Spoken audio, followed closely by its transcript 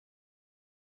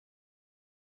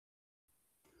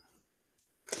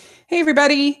Hey,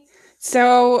 everybody.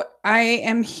 So I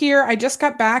am here. I just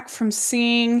got back from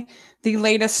seeing the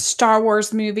latest Star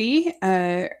Wars movie.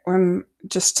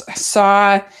 Just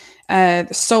saw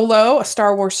Solo, a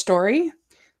Star Wars story.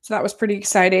 So that was pretty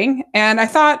exciting. And I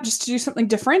thought just to do something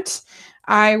different,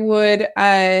 I would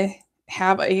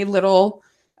have a little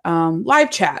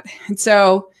live chat. And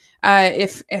so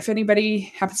if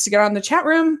anybody happens to get on the chat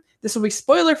room, this will be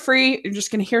spoiler free. You're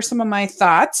just going to hear some of my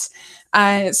thoughts.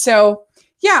 So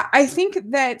yeah, I think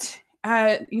that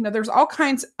there's all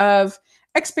kinds of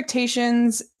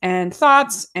expectations and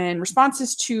thoughts and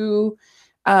responses to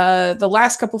the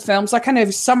last couple films. I kind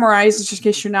of summarized, just in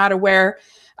case you're not aware.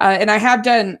 And I have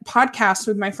done podcasts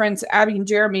with my friends Abby and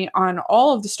Jeremy on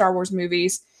all of the Star Wars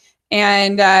movies,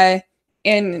 and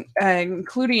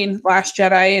including Last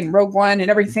Jedi and Rogue One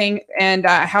and everything. And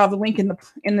I have a link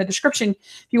in the description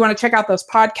if you want to check out those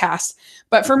podcasts.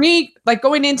 But for me, like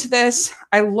going into this,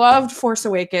 I loved Force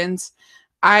Awakens.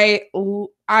 I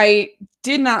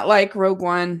did not like Rogue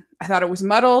One. I thought it was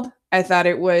muddled. I thought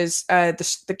it was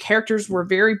the characters were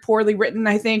very poorly written.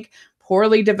 I think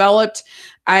poorly developed.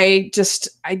 I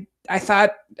thought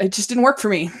it just didn't work for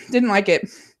me. Didn't like it.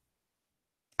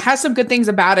 Has some good things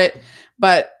about it,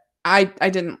 but I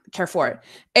didn't care for it.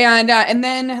 And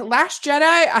then Last Jedi,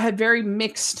 I had very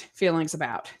mixed feelings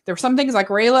about. There were some things like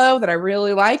Reylo that I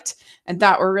really liked and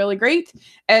thought were really great.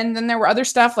 And then there were other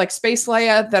stuff like Space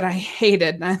Leia that I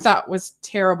hated and I thought was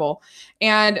terrible.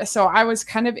 And so I was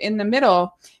kind of in the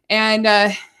middle. And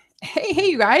hey,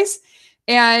 you guys.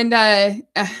 And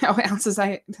Alan says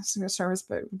this is Star Wars,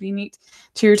 but it would be neat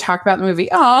to talk about the movie.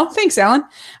 Oh, thanks, Alan.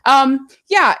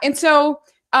 Yeah, and so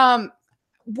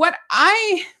what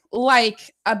I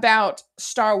like about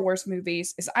Star Wars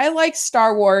movies is I like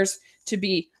Star Wars to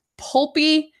be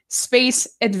pulpy space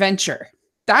adventure.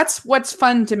 That's what's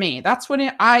fun to me. That's what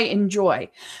I enjoy.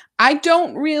 I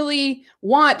don't really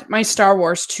want my Star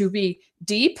Wars to be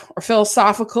deep or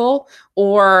philosophical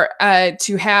or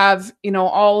to have,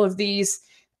 all of these,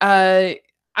 I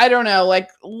don't know, like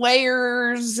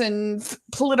layers and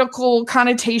political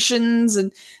connotations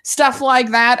and stuff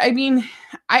like that. I mean,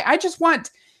 I just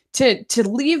want to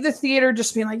leave the theater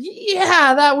just being like,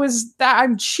 yeah, that was that.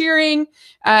 I'm cheering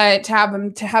to have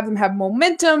them have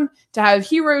momentum, to have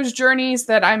heroes' journeys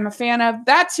that I'm a fan of.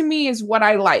 That to me is what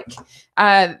I like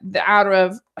out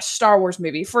of a Star Wars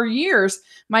movie. For years,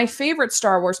 my favorite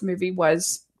Star Wars movie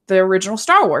was the original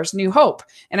Star Wars, New Hope.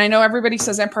 And I know everybody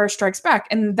says Empire Strikes Back,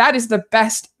 and that is the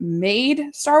best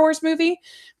made Star Wars movie.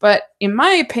 But in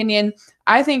my opinion,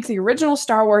 I think the original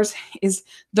Star Wars is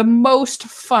the most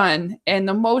fun and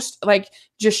the most like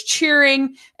just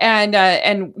cheering and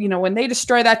when they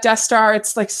destroy that Death Star,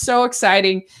 it's like so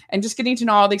exciting and just getting to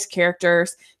know all these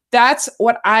characters. That's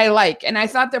what I like. And I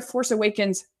thought that Force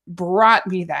Awakens brought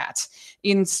me that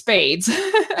in spades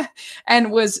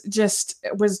and was just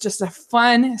a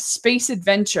fun space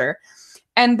adventure.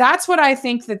 And that's what I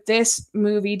think that this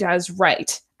movie does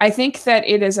right. I think that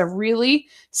it is a really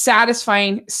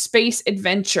satisfying space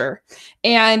adventure.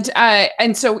 And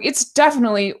so it's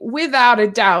definitely, without a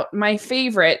doubt, my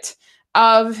favorite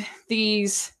of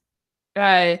these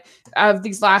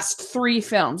last three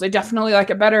films. I definitely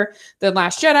like it better than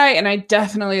Last Jedi, and I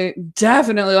definitely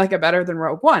like it better than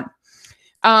Rogue One.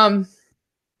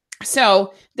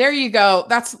 So there you go.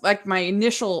 That's like my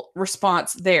initial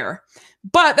response there.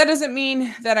 But that doesn't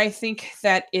mean that I think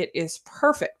that it is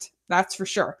perfect. That's for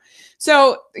sure.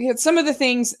 So some of the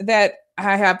things that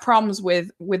I have problems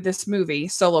with this movie,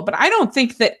 Solo, but I don't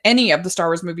think that any of the Star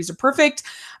Wars movies are perfect.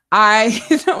 I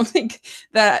don't think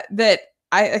that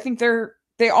I think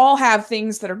they all have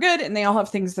things that are good and they all have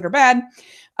things that are bad.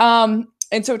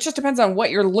 And so it just depends on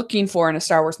what you're looking for in a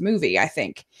Star Wars movie, I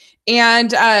think.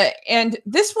 And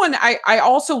this one, I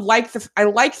also like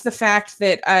the fact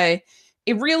that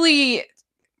it really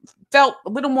felt a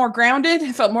little more grounded.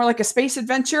 It felt more like a space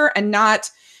adventure and not,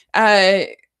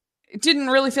 it didn't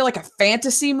really feel like a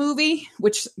fantasy movie,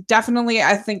 which definitely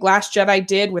I think Last Jedi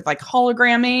did with like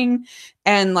hologramming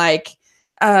and like,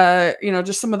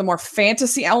 just some of the more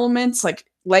fantasy elements like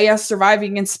Leia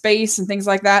surviving in space and things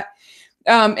like that.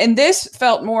 And this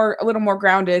felt a little more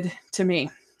grounded to me.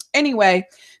 Anyway,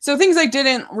 so things I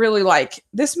didn't really like.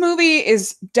 This movie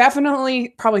is definitely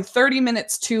probably 30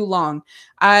 minutes too long.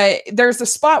 There's a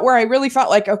spot where I really felt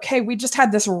like, okay, we just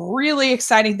had this really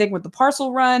exciting thing with the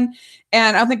parcel run.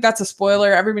 And I don't think that's a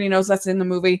spoiler. Everybody knows that's in the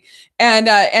movie. And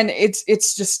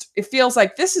it's just, it feels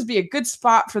like this would be a good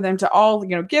spot for them to all,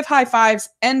 give high fives,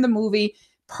 end the movie.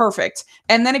 Perfect.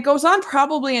 And then it goes on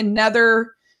probably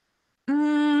another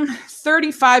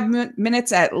 35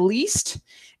 minutes at least.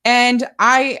 And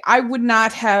I would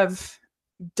not have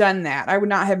done that. I would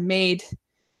not have made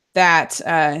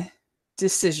that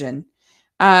decision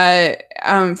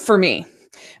for me.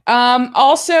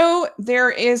 Also, there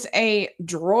is a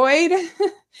droid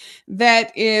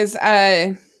that is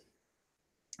that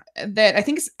I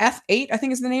think is F8, I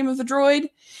think is the name of the droid.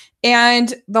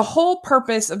 And the whole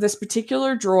purpose of this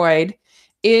particular droid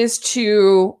is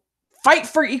to fight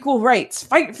for equal rights.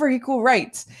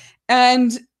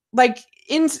 And like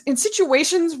in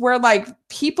situations where like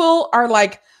people are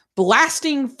like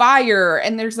blasting fire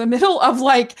and there's the middle of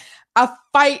like a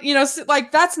fight, you know,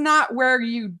 like that's not where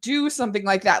you do something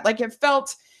like that. Like it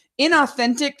felt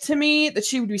inauthentic to me that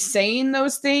she would be saying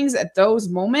those things at those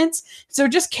moments. So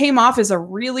it just came off as a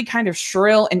really kind of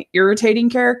shrill and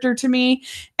irritating character to me,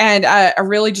 and a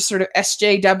really just sort of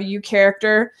SJW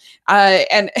character.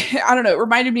 And I don't know, it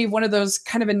reminded me of one of those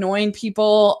kind of annoying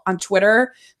people on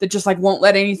Twitter that just like won't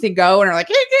let anything go and are like,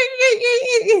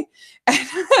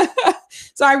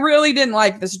 so I really didn't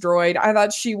like this droid. I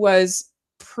thought she was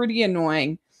pretty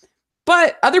annoying.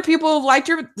 But other people have liked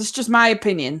her. This is just my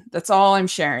opinion. That's all I'm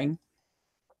sharing.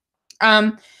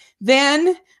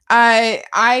 Then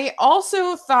I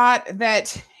also thought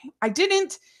that I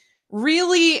didn't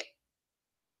really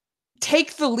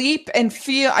take the leap and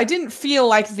I didn't feel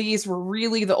like these were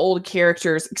really the old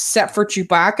characters, except for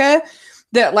Chewbacca,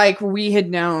 that like we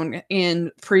had known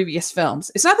in previous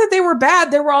films. It's not that they were bad.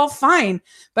 They were all fine.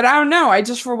 But I don't know. I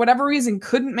just, for whatever reason,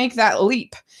 couldn't make that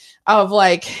leap of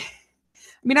like...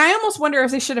 I mean, I almost wonder if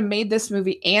they should have made this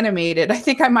movie animated. I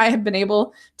think I might have been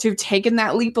able to have taken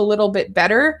that leap a little bit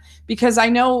better, because I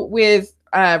know with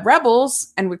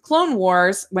Rebels and with Clone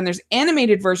Wars, when there's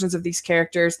animated versions of these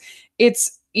characters,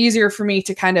 it's easier for me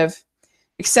to kind of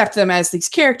accept them as these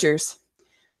characters.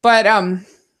 But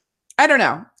I don't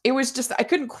know. It was just, I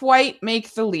couldn't quite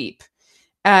make the leap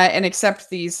and accept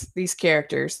these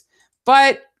characters.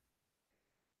 But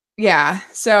yeah,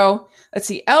 so let's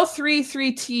see.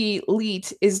 L33T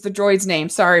Leet is the droid's name.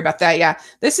 Sorry about that. Yeah,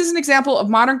 this is an example of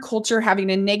modern culture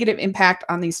having a negative impact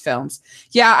on these films.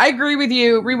 Yeah, I agree with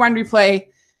you. Rewind, replay.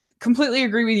 Completely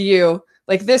agree with you.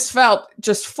 Like this felt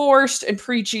just forced and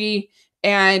preachy,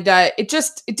 and it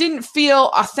didn't feel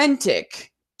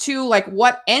authentic to like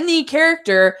what any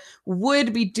character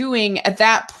would be doing at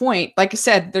that point. Like I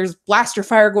said, there's blaster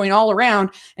fire going all around,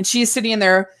 and she's sitting in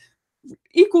there.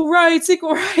 Equal rights.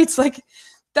 Like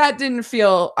that didn't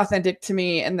feel authentic to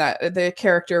me, and that the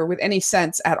character with any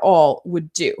sense at all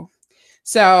would do.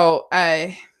 So,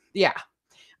 yeah.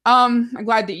 I'm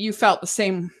glad that you felt the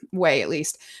same way, at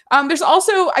least. There's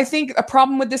also, I think, a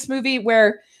problem with this movie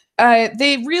where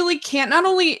they really can't, not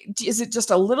only is it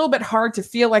just a little bit hard to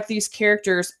feel like these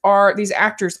actors are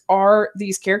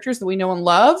these characters that we know and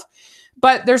love,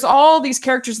 but there's all these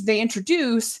characters that they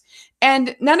introduce,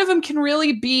 and none of them can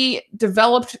really be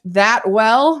developed that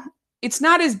well. It's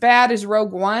not as bad as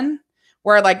Rogue One,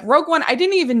 where like Rogue One, I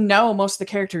didn't even know most of the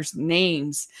characters'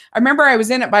 names. I remember I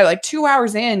was in it by like 2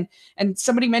 hours in, and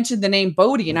somebody mentioned the name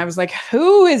Bodhi, and I was like,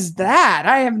 who is that?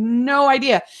 I have no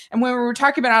idea. And when we were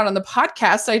talking about it on the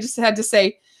podcast, I just had to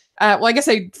say, well, I guess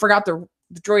I forgot the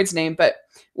droid's name, but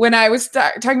when I was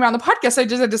talking about on the podcast, I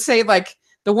just had to say like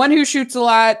the one who shoots a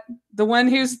lot, the one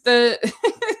who's the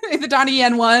the Donnie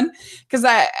Yen one, because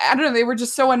I don't know, they were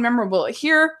just so unmemorable.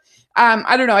 Here,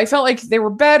 I don't know, I felt like they were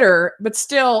better, but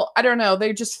still, I don't know,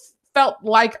 they just felt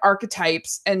like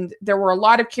archetypes, and there were a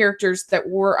lot of characters that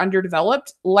were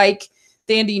underdeveloped, like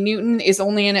Thandie Newton is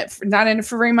only in it, not in it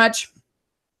for very much.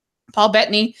 Paul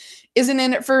Bettany isn't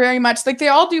in it for very much. Like they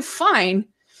all do fine.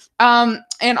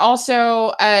 And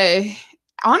also,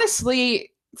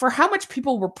 honestly, for how much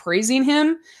people were praising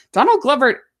him, Donald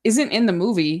Glover isn't in the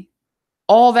movie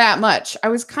all that much. I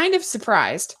was kind of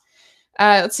surprised.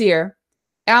 Let's see here.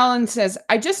 Alan says,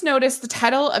 I just noticed the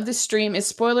title of this stream is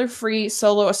Spoiler-Free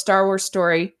Solo, a Star Wars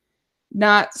Story,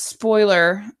 not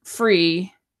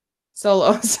Spoiler-Free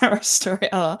Solo, a Star Wars Story.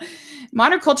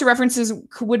 Modern culture references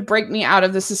would break me out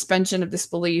of the suspension of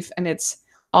disbelief, and it's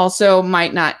also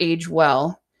might not age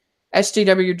well.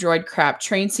 SJW droid crap.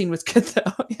 Train scene was good,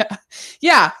 though.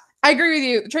 Yeah, I agree with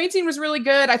you. The train scene was really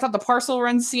good. I thought the parcel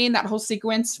run scene, that whole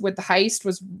sequence with the heist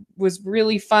was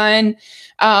really fun.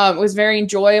 It was very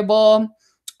enjoyable.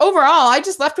 Overall, I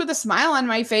just left with a smile on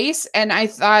my face, and I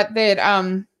thought that,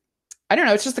 I don't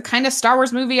know, it's just the kind of Star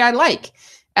Wars movie I like.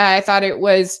 I thought it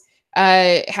was,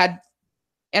 had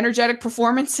energetic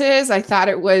performances. I thought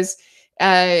it was,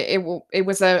 it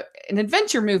was an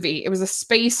adventure movie. It was a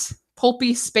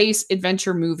pulpy space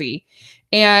adventure movie.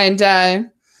 And, yeah.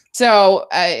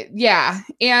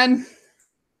 And,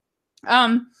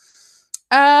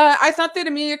 I thought that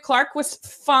Emilia Clarke was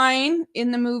fine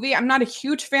in the movie. I'm not a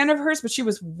huge fan of hers, but she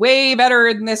was way better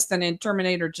in this than in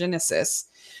Terminator Genesis.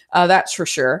 That's for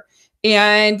sure.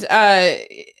 And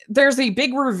there's a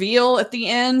big reveal at the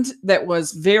end that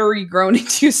was very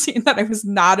groan-inducing that I was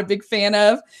not a big fan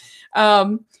of.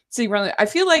 I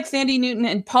feel like Thandie Newton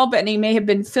and Paul Bettany may have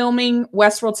been filming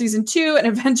Westworld Season 2 and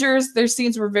Avengers. Their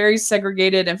scenes were very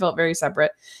segregated and felt very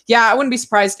separate. Yeah, I wouldn't be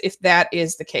surprised if that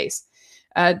is the case.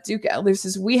 Duke Liv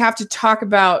says, we have to talk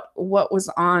about what was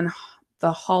on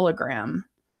the hologram.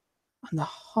 On the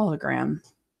hologram.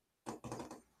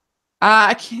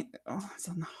 I can't. Oh, it's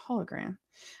on the hologram.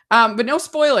 But no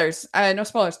spoilers. No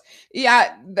spoilers.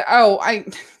 Yeah.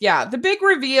 The big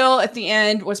reveal at the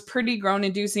end was pretty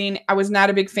groan-inducing. I was not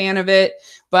a big fan of it,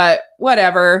 but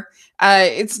whatever.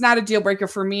 It's not a deal breaker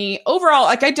for me. Overall,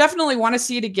 like, I definitely want to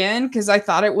see it again because I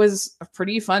thought it was a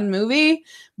pretty fun movie.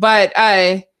 But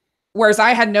whereas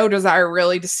I had no desire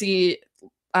really to see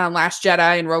Last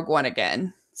Jedi and Rogue One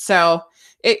again. So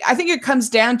I think it comes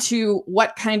down to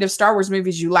what kind of Star Wars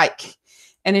movies you like.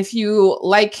 And if you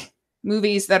like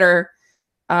movies that are,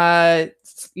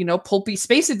 pulpy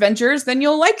space adventures, then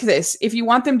you'll like this. If you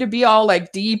want them to be all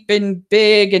like deep and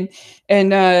big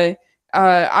and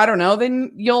I don't know,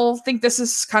 then you'll think this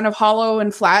is kind of hollow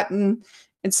and flat and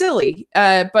silly.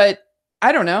 But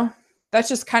I don't know. That's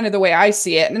just kind of the way I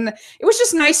see it. And it was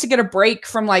just nice to get a break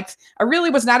from, like, I really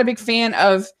was not a big fan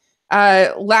of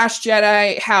Last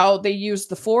Jedi, how they used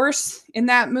the Force in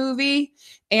that movie.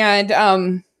 And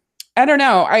I don't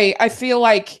know. I feel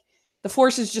like the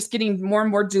Force is just getting more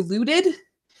and more diluted.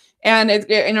 And it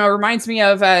reminds me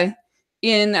of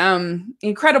in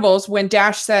Incredibles when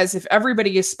Dash says, if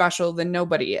everybody is special, then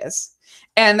nobody is.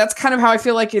 And that's kind of how I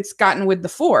feel like it's gotten with the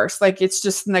Force. Like, it's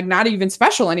just like not even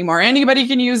special anymore. Anybody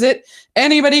can use it.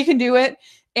 Anybody can do it.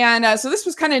 And so this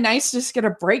was kind of nice to just get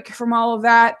a break from all of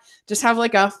that. Just have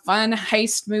like a fun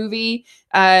heist movie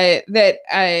that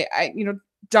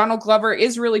Donald Glover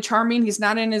is really charming. He's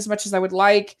not in as much as I would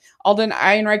like. Alden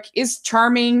Ehrenreich is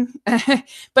charming.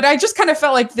 But I just kind of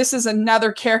felt like this is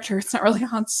another character. It's not really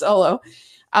Han Solo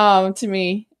to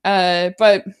me.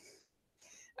 But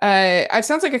it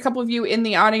sounds like a couple of you in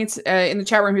the audience, in the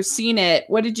chat room, who've seen it.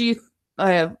 What did you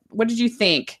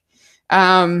think?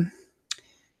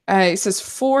 It says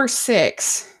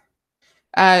 4-6.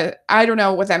 I don't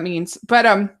know what that means, but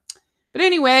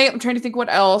anyway, I'm trying to think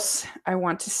what else I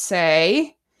want to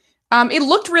say. It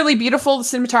looked really beautiful. The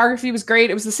cinematography was great.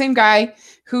 It was the same guy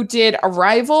who did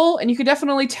Arrival, and you could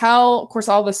definitely tell. Of course,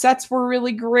 all the sets were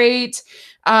really great,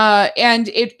 and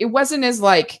it wasn't as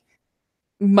like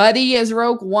muddy as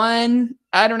Rogue One.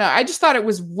 I don't know. I just thought it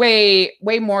was way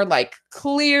more like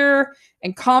clear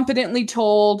and competently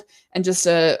told, and just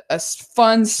a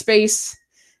fun space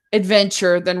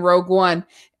adventure than Rogue One.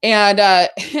 And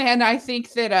I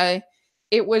think that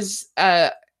it was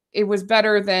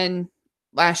better than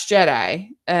Last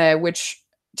Jedi, which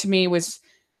to me was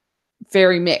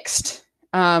very mixed.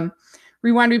 Rewind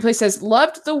Replay says,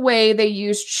 loved the way they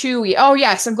used Chewie. Oh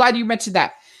yes, I'm glad you mentioned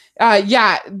that.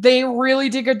 Yeah, they really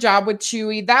did a good job with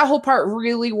Chewie. That whole part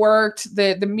really worked.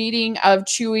 The meeting of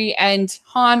Chewie and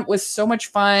Han was so much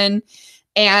fun,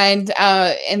 and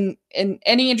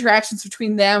any interactions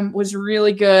between them was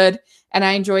really good, and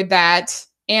I enjoyed that.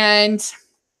 And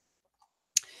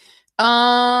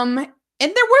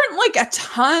there weren't like a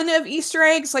ton of Easter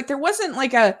eggs. Like, there wasn't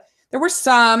like there were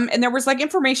some, and there was like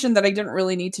information that I didn't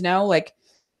really need to know. Like,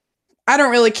 I don't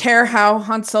really care how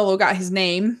Han Solo got his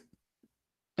name.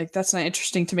 Like, that's not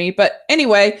interesting to me. But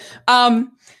anyway,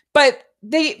 but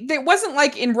they wasn't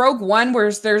like in Rogue One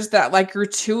where there's that like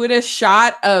gratuitous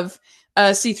shot of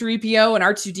C-3PO and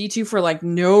R2-D2 for like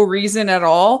no reason at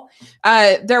all.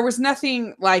 There was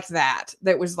nothing like that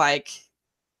was like,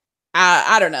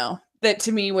 I don't know, that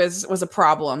to me was a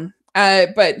problem.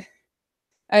 But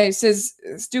it says,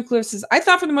 Stu Cliff says, I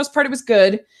thought for the most part it was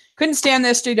good. Couldn't stand the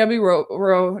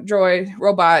SJW droid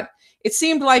robot. It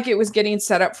seemed like it was getting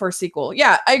set up for a sequel.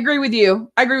 Yeah, I agree with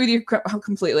you. I agree with you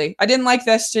completely. I didn't like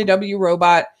the SJW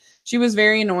robot. She was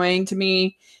very annoying to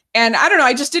me. And I don't know,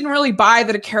 I just didn't really buy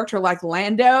that a character like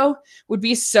Lando would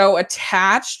be so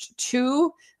attached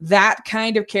to that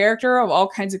kind of character of all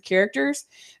kinds of characters.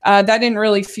 That didn't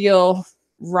really feel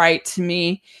right to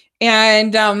me.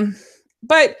 And,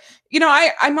 but,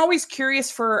 I'm always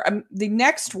curious for the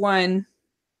next one,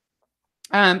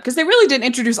 because they really did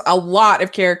introduce a lot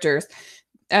of characters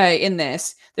in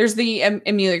this. There's the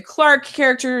Emilia Clarke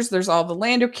characters. There's all the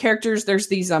Lando characters. There's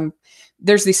these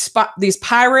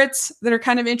pirates that are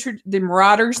kind of the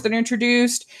Marauders that are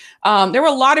introduced. There were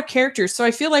a lot of characters, so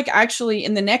I feel like actually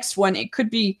in the next one it could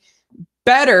be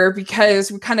better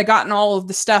because we've kind of gotten all of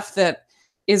the stuff that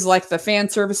is like the fan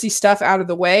servicey stuff out of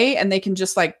the way, and they can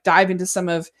just like dive into some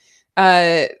of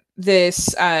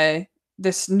this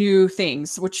new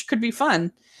things, which could be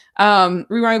fun.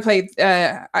 Rewind Play.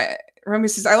 Remy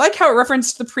says, I like how it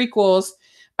referenced the prequels,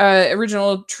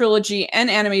 original trilogy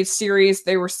and animated series.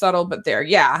 They were subtle, but there.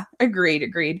 Yeah,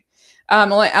 agreed.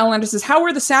 Alan says, how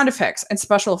were the sound effects and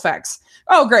special effects?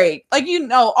 Oh, great. Like,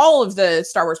 all of the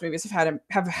Star Wars movies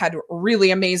have had really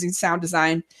amazing sound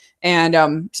design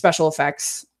and special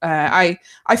effects. I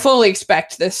fully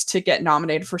expect this to get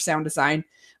nominated for sound design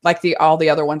like all the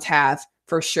other ones have,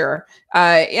 for sure.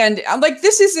 And like,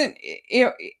 this isn't,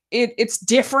 it's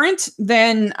different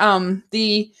than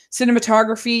the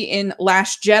cinematography in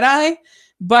Last Jedi,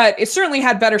 but it certainly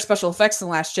had better special effects than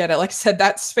Last Jedi. Like I said,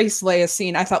 that Space Leia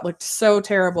scene I thought looked so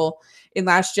terrible in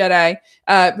Last Jedi.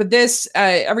 But this,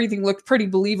 everything looked pretty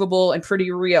believable and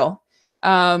pretty real.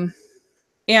 And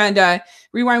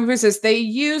Rewind says they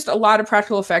used a lot of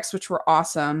practical effects, which were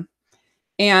awesome.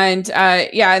 And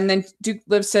and then Duke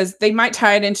Liv says they might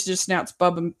tie it into just announced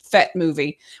Boba Fett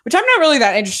movie, which I'm not really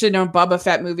that interested in a Boba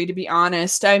Fett movie, to be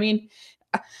honest. I mean,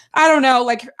 I don't know.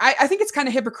 Like, I think it's kind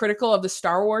of hypocritical of the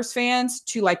Star Wars fans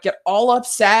to like get all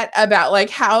upset about like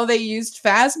how they used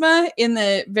Phasma in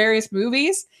the various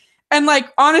movies. And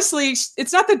like, honestly,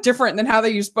 it's not that different than how they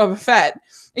used Boba Fett.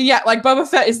 And yet, like, Boba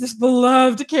Fett is this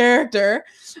beloved character.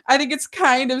 I think it's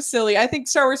kind of silly. I think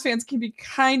Star Wars fans can be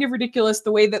kind of ridiculous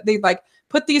the way that they like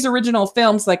put these original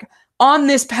films like on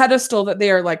this pedestal that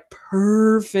they are like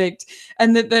perfect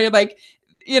and that they're like,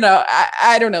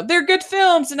 I don't know, they're good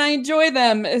films and I enjoy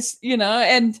them,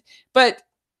 but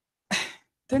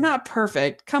they're not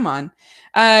perfect. Come on.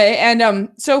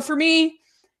 So for me,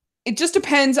 it just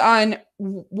depends on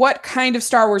what kind of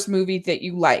Star Wars movie that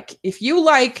you like. If you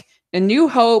like A New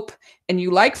Hope and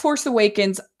you like Force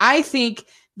Awakens, I think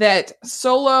that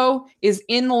Solo is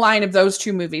in the line of those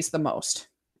two movies the most.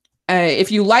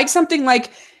 If you like something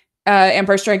like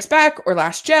Empire Strikes Back or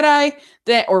Last Jedi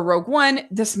or Rogue One,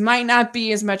 this might not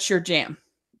be as much your jam.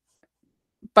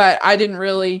 But I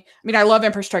love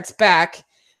Empire Strikes Back,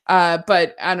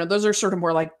 but I don't know, those are sort of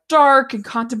more like dark and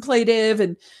contemplative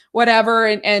and whatever.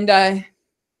 And there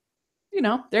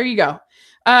you go.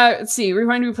 Let's see.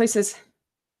 Rewind and Replace this.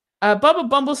 Bubba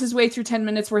bumbles his way through 10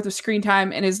 minutes worth of screen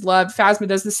time and is loved. Phasma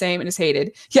does the same and is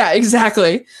hated. Yeah,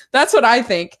 exactly. That's what I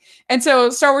think. And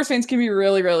so Star Wars fans can be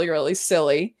really, really, really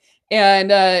silly.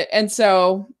 And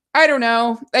so I don't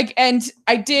know. Like, and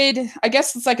I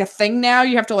guess it's like a thing now.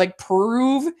 You have to like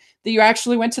prove that you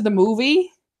actually went to the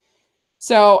movie.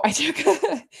 So I took,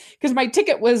 because my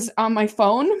ticket was on my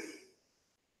phone.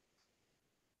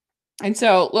 And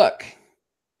so look,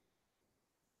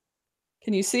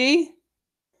 can you see?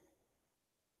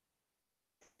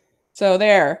 So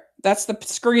there, that's the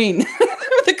screen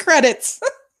with the credits.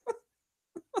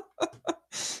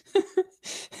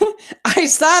 I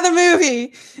saw the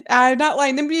movie. I'm not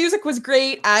lying. The music was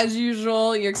great as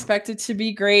usual. You expect it to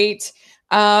be great.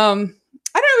 I don't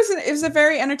know. It was a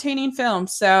very entertaining film.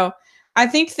 So I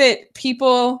think that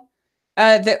people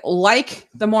that like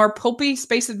the more pulpy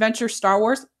space adventure Star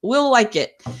Wars will like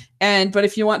it. But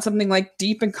if you want something like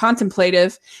deep and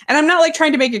contemplative, and I'm not like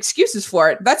trying to make excuses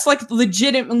for it, that's like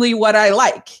legitimately what I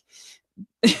like.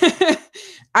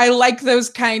 I like those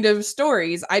kind of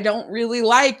stories. I don't really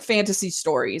like fantasy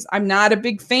stories. I'm not a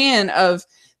big fan of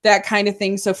that kind of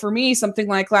thing. So for me, something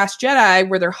like Last Jedi,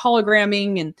 where they're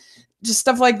hologramming and just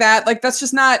stuff like that, like that's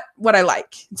just not what I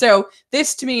like. So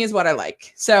this to me is what I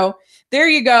like. So there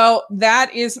you go.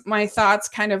 That is my thoughts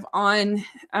kind of on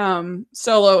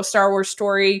Solo Star Wars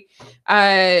story.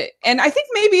 And I think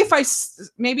maybe if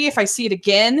I see it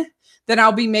again, then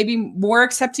I'll be maybe more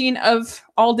accepting of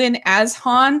Alden as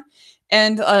Han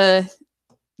and not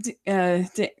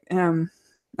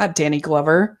Danny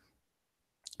Glover,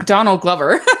 Donald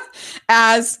Glover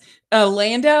as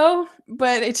Lando.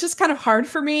 But it's just kind of hard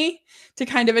for me to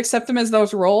kind of accept them as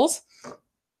those roles.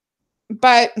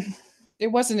 But it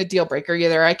wasn't a deal breaker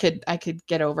either. I could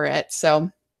get over it. So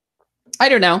I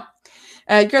don't know.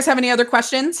 You guys have any other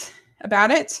questions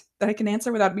about it that I can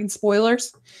answer without being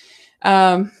spoilers?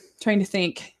 Trying to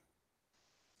think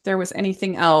if there was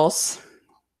anything else.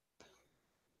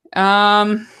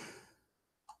 Yeah,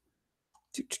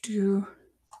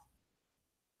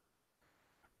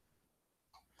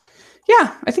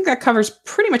 I think that covers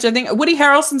pretty much. I think Woody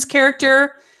Harrelson's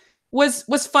character was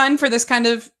fun for this kind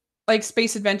of like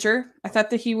space adventure. I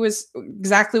thought that he was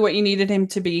exactly what you needed him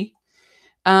to be.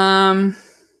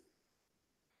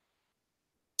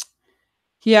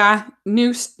 Yeah,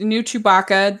 new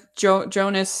Chewbacca,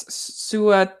 Jonas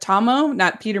Suotamo,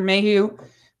 not Peter Mayhew,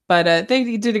 But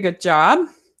they did a good job.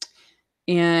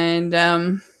 And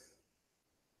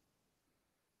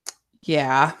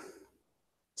yeah.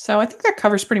 So I think that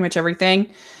covers pretty much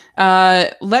everything.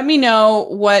 Let me know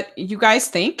what you guys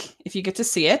think if you get to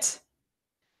see it.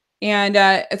 And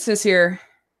it says here,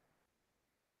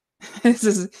 this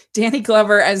is Danny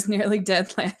Glover as nearly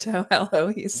dead Lanto. Hello,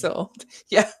 he's sold.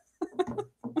 Yeah.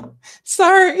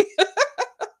 Sorry.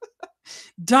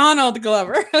 Donald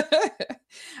Glover.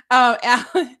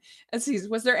 Let's see.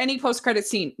 Was there any post-credit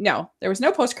scene? No, there was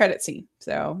no post-credit scene.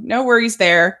 So no worries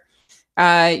there.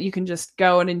 You can just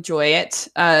go and enjoy it.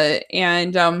 Yeah.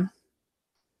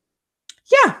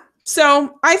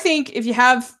 So I think if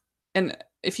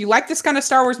you like this kind of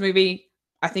Star Wars movie,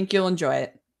 I think you'll enjoy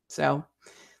it. So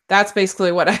that's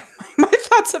basically what my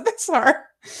thoughts of this are.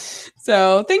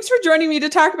 So thanks for joining me to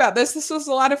talk about this. This was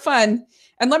a lot of fun.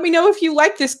 And let me know if you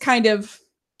like this kind of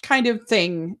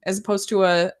thing as opposed to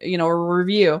a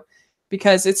review,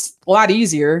 because it's a lot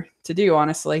easier to do,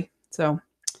 honestly. So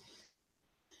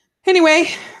anyway,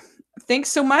 thanks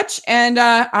so much. And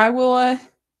I'll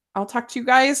talk to you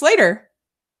guys later.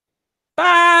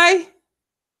 Bye.